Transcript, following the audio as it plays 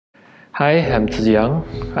Hi, I'm Yeo Tze Yang.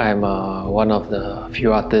 I'm one of the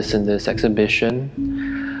few artists in this exhibition.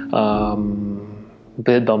 A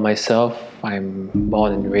bit about myself. I'm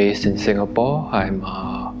born and raised in Singapore. I'm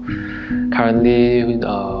currently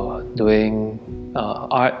doing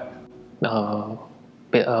art,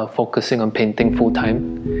 focusing on painting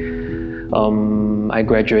full-time. I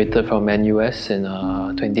graduated from NUS in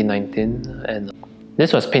 2019, and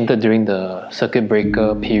this was painted during the circuit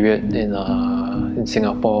breaker period in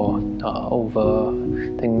Singapore. I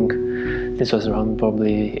think this was around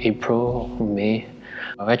probably April or May.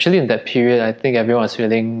 Actually, in that period, I think everyone was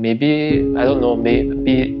feeling maybe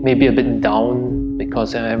a bit down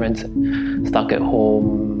because everyone's stuck at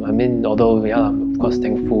home. I mean, although I'm of course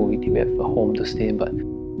thankful we have a home to stay, but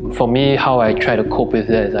for me, how I try to cope with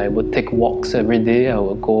that is I would take walks every day. I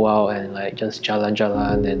would go out and just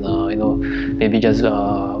jalan and maybe just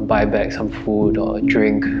buy back some food or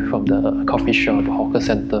drink from the coffee shop or hawker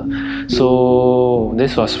center. So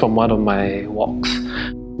this was from one of my walks.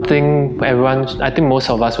 I think most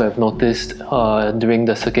of us would have noticed during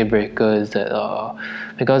the circuit breaker is that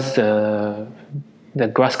because the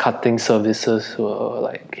grass cutting services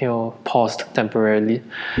were paused temporarily.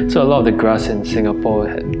 So a lot of the grass in Singapore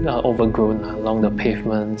had overgrown along the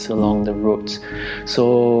pavements, along the roads.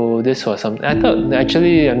 So this was something I thought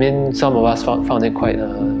actually, some of us found it quite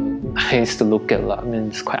nice to look at.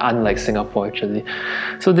 It's quite unlike Singapore actually.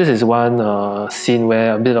 So this is one scene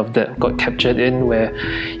where a bit of that got captured in, where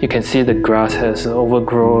you can see the grass has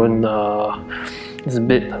overgrown. It's a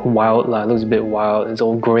bit wild, it looks a bit wild. It's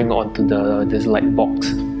all growing onto this light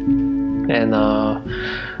box. And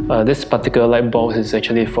this particular light box is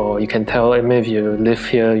actually for, you can tell, if you live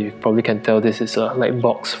here, you probably can tell this is a light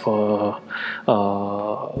box for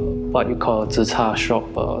what you call a zi cha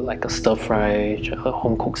shop, like a stir fry, a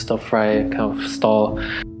home cooked stir fry kind of stall.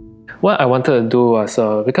 What I wanted to do was,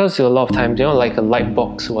 because a lot of times, like a light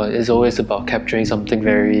box is always about capturing something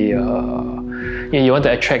very you want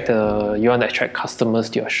to attract customers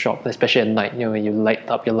to your shop, especially at night. When you light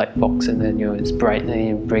up your light box and then it's bright and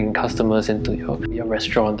you bring customers into your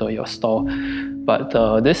restaurant or your store. But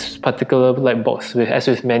this particular light box, as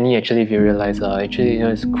with many actually, if you realize,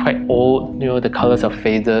 it's quite old. The colors are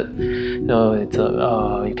faded.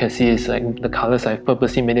 You can see it's like the colors, I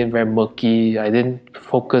purposely made it very murky. I didn't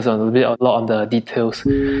focus a lot on the details.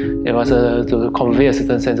 It was to convey a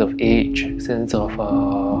certain sense of age, sense of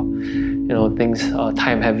things,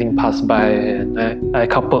 time having passed by. And I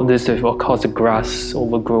coupled this with, of course, the grass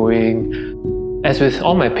overgrowing. As with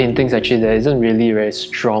all my paintings, actually, there isn't really very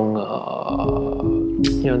strong,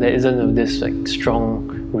 there isn't this strong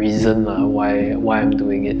reason why I'm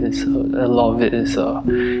doing it. It's a lot of it is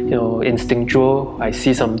instinctual. I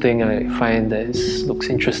see something, I find that it looks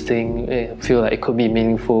interesting, I feel like it could be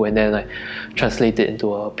meaningful, and then I translate it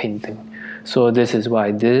into a painting. So this is what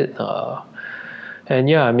I did. And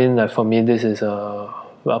for me, this is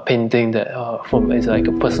a painting that is like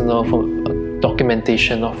a personal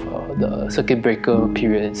documentation of the circuit breaker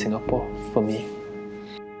period in Singapore for me.